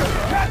have orders!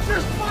 Capture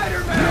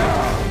SpiderMan!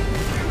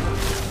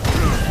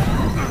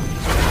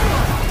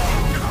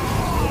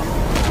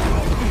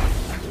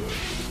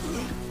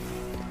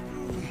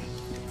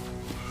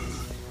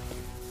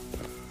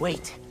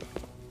 Wait.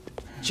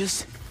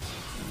 Just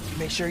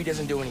make sure he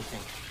doesn't do anything.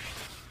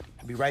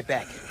 I'll be right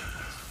back.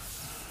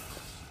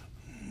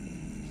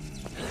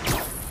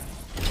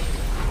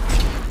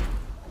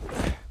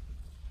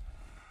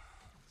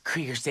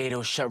 Krieger said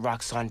he'll shut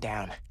Roxxon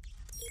down.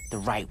 The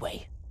right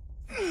way.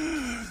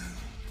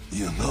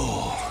 You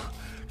know,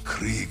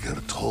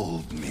 Krieger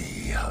told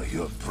me how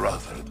your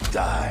brother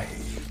died.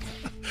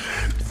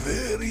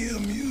 Very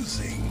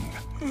amusing.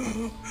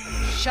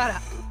 Shut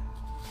up.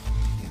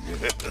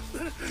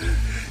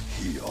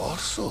 He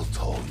also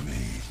told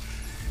me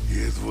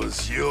it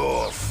was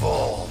your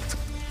fault.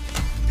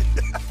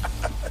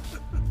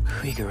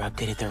 Krieger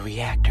updated the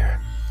reactor.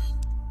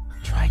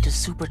 Tried to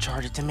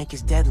supercharge it to make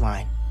his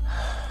deadline.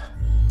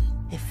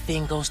 If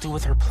Finn goes through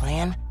with her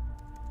plan...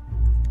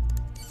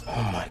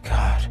 Oh my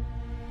god.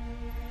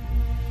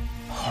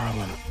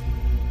 Harlem.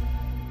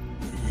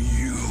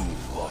 You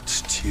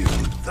watched him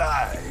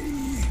die.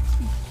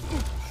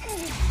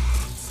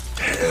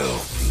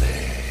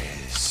 Helpless.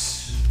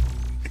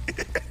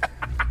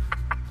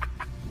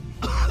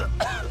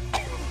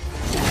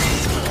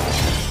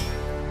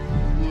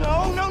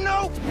 No, no,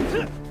 no!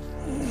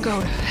 Go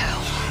to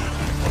hell.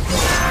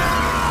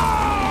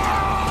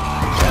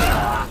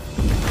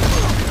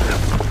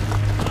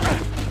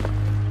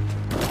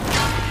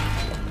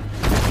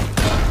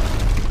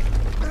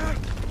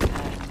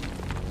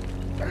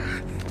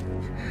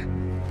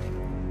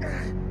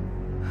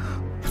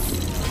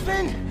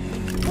 Finn!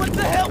 What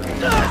the hell?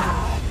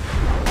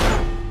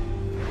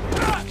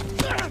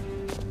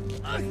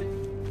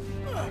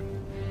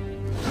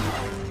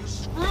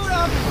 Screwed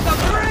up the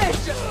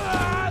bridge!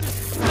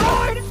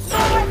 Lord,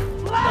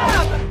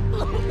 lab!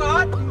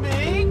 Got me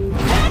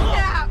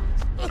kidnapped!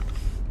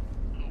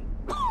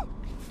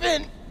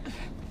 Finn!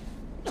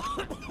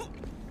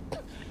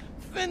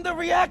 Finn, the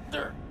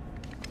reactor!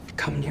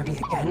 Come near me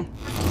again.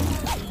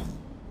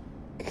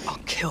 I'll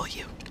kill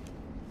you.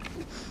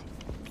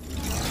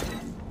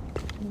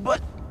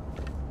 But...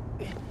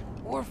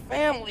 we're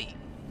family.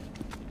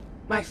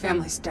 My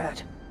family's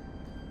dead.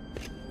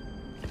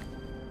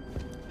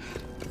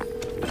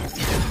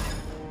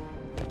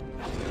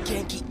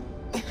 Genki.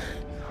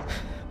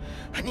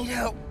 I need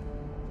help.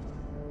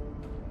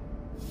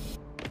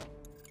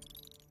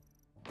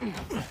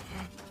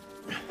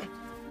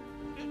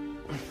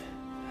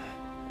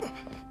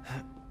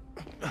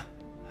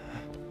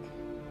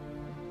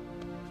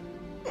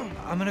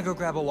 I'm gonna go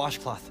grab a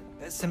washcloth,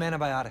 some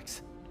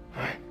antibiotics.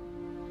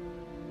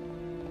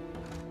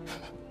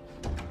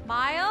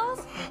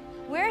 Miles?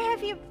 Where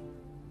have you...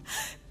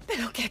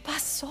 ¿Pero qué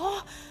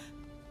pasó?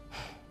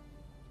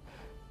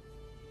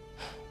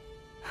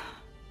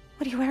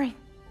 What are you wearing?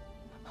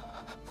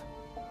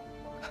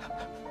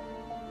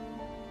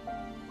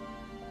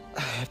 I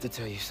have to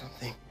tell you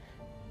something.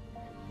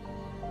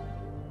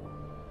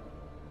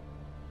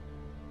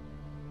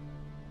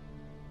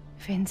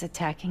 Finn's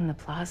attacking the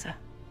plaza.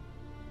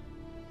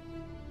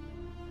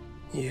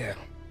 Yeah.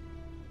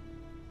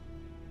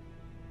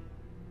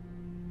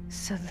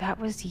 So that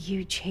was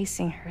you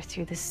chasing her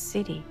through the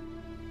city.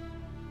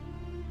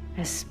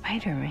 As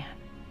Spider-Man.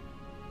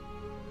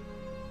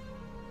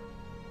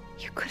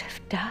 You could have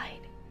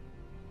died.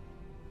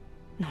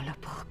 No lo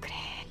puedo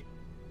creer.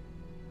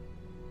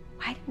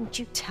 Why didn't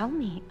you tell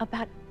me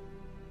about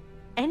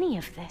any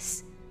of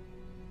this?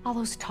 All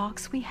those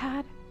talks we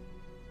had?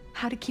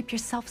 How to keep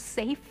yourself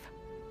safe?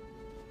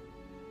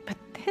 But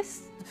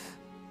this?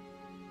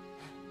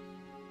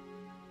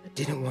 I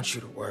didn't want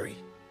you to worry.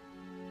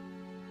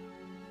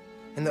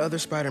 And the other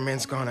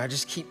Spider-Man's gone. I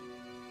just keep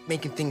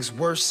making things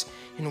worse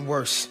and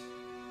worse.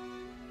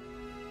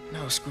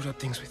 Now I screwed up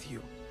things with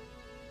you.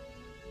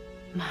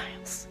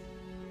 Miles.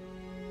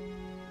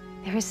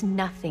 There is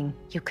nothing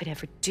you could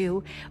ever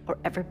do or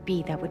ever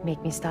be that would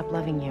make me stop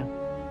loving you.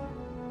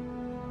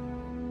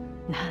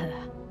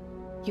 Nada.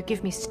 You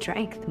give me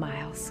strength,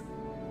 Miles.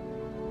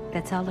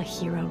 That's all a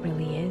hero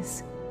really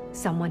is.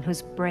 Someone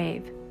who's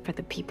brave for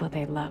the people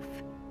they love.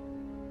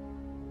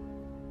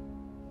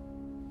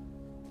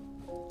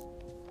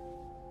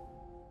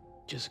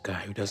 Just a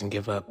guy who doesn't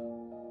give up.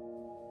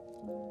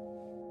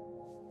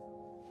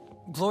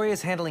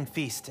 Gloria's handling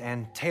Feast,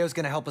 and Teo's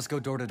gonna help us go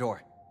door to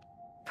door.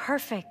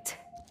 Perfect.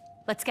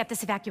 Let's get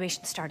this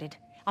evacuation started.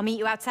 I'll meet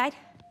you outside.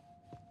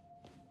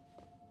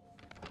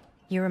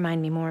 You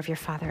remind me more of your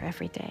father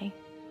every day.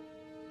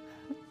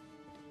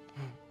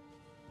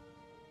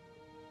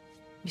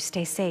 You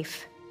stay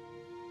safe.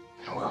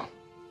 I will.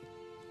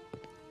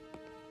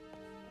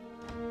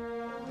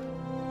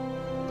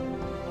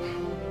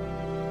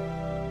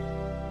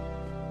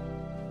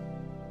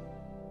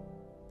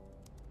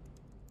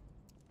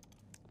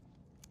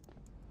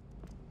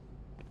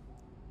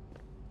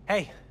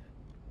 Hey,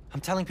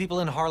 I'm telling people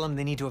in Harlem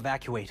they need to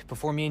evacuate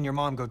before me and your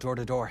mom go door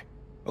to door.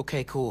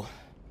 Okay, cool.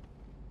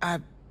 I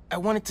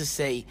wanted to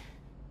say,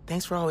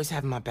 thanks for always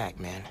having my back,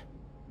 man.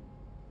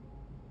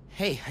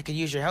 Hey, I could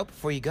use your help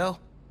before you go.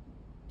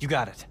 You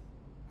got it.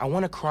 I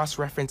want to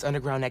cross-reference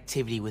underground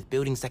activity with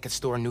buildings that could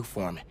store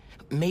Nuform.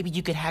 Maybe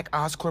you could hack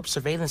Oscorp's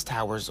surveillance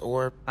towers,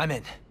 or... I'm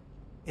in.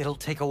 It'll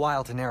take a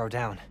while to narrow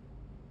down.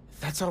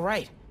 That's all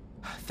right.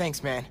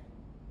 Thanks, man.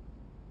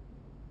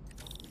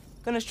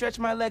 Gonna stretch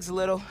my legs a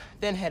little,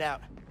 then head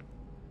out.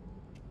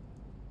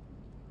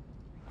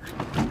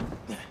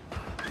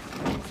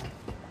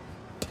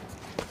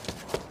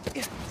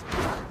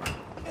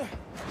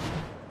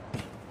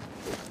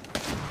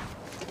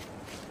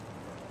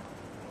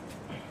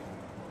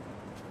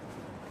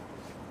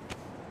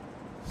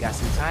 Got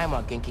some time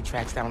while Genki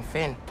tracks down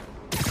Finn.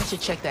 I should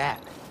check the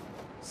app.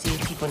 See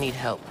if people need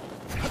help.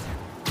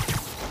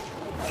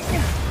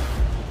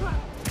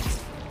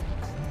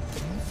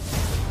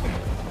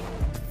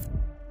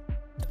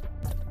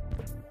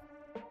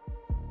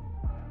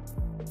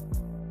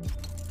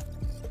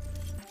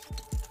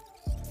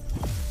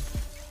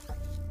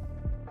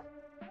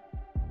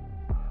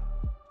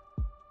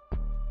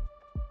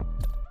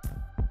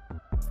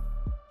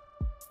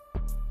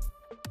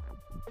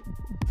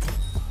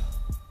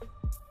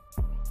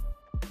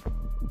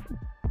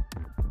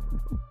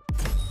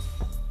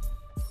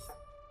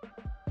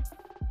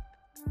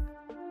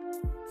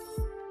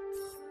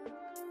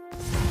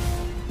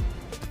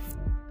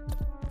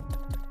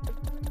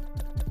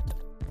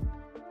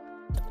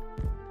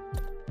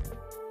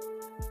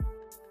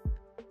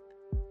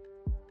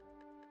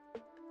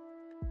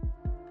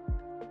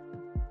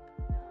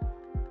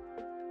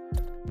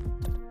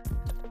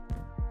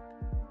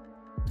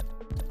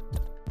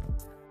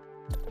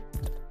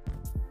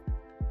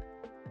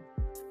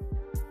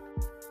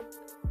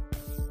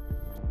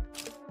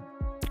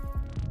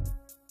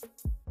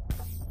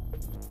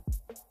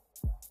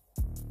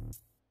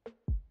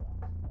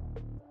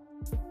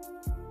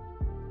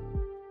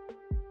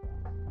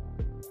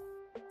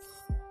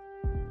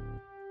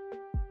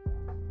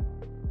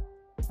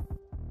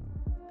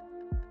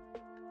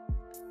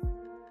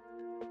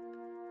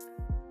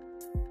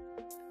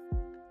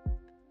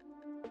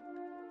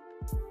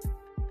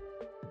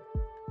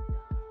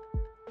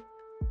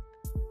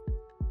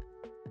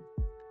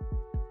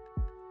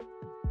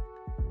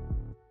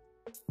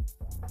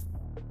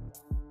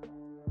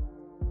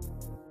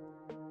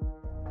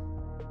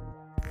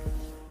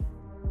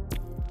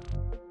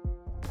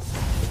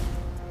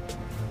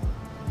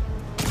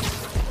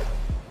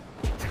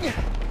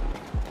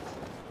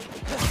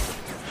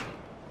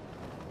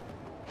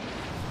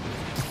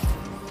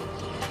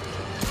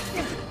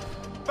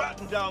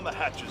 Down the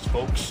hatches,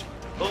 folks.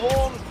 The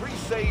long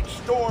presaged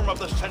storm of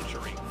the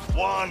century.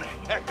 One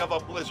heck of a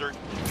blizzard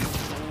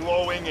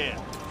blowing in.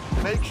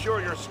 Make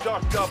sure you're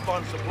stocked up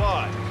on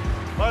supplies.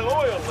 My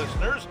loyal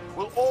listeners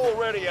will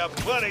already have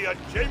plenty of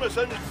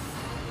Jameson's